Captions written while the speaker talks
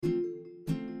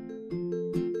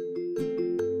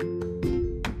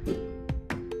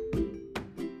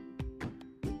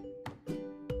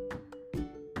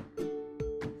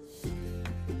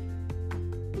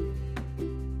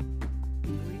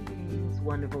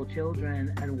wonderful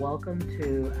children, and welcome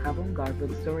to Avant-Garde Book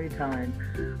Storytime.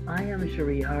 I am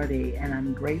Cherie Hardy, and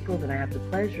I'm grateful that I have the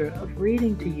pleasure of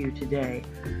reading to you today.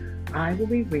 I will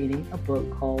be reading a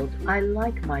book called I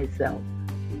Like Myself.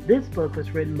 This book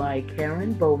was written by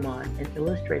Beaumont and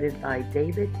illustrated by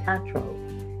David Catrow.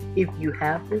 If you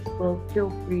have this book,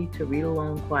 feel free to read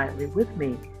along quietly with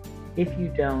me. If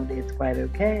you don't, it's quite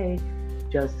okay.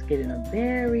 Just get in a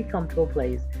very comfortable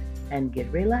place and get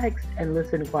relaxed and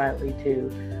listen quietly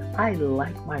to I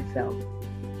Like Myself.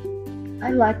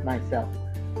 I like myself.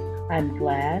 I'm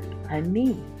glad I'm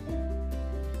me.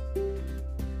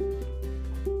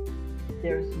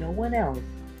 There's no one else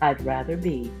I'd rather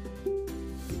be.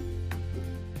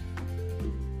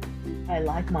 I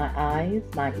like my eyes,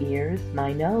 my ears,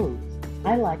 my nose.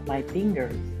 I like my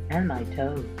fingers and my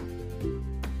toes.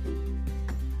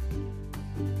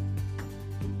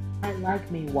 I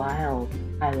like me wild,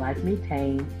 I like me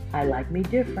tame, I like me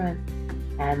different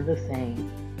and the same.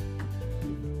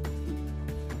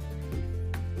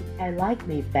 I like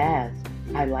me fast,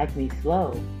 I like me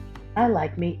slow, I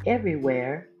like me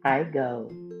everywhere I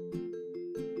go.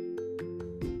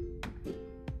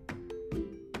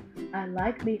 I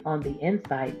like me on the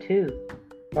inside too,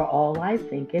 for all I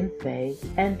think and say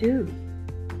and do.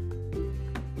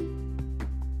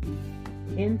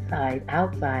 Inside,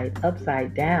 outside,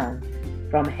 upside down,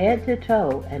 from head to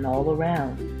toe and all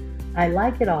around. I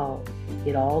like it all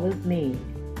is me,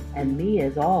 and me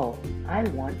is all I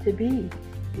want to be.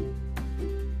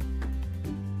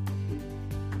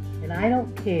 And I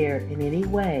don't care in any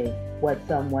way what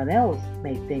someone else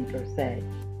may think or say.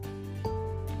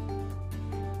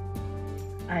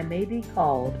 I may be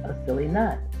called a silly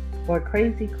nut or a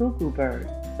crazy cuckoo bird,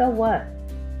 so what?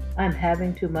 I'm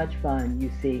having too much fun,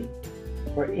 you see,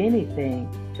 for anything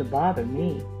to bother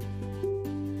me.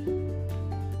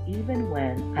 Even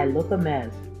when I look a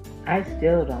mess, I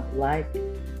still don't like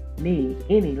me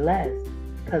any less,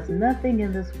 'cause nothing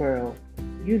in this world,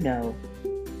 you know,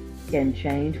 can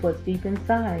change what's deep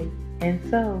inside, and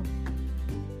so,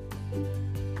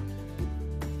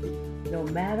 no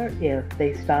matter if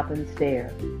they stop and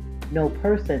stare, no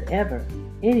person ever,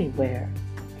 anywhere,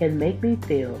 can make me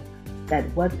feel that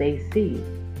what they see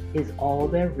is all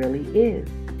there really is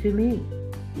to me.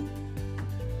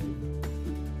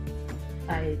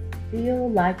 I feel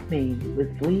like me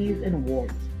with fleas and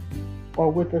warts,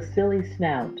 or with a silly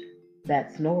snout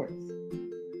that snorts,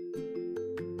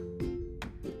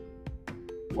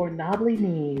 or knobbly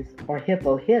knees, or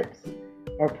hippo hips,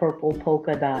 or purple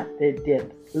polka dot that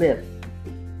dips lips,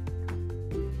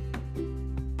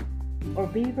 or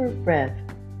beaver breath,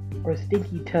 or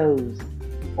stinky toes,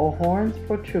 or horns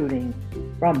protruding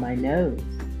from my nose,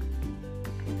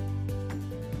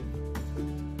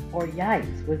 or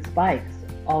yikes with spikes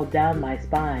all down my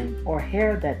spine, or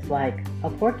hair that's like a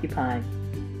porcupine.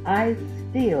 I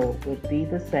still would be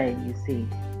the same, you see.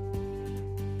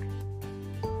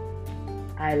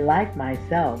 I like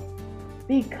myself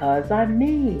because I'm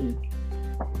me.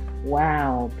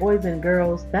 Wow, boys and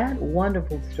girls, that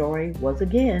wonderful story was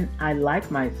again I Like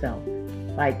Myself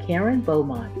by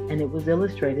Beaumont, and it was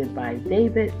illustrated by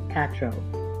David Catrow.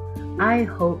 I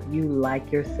hope you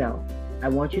like yourself. I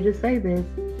want you to say this,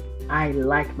 I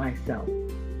like myself.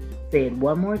 Say it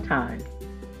one more time.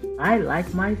 I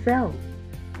like myself.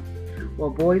 Well,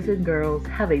 boys and girls,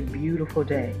 have a beautiful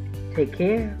day. Take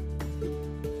care.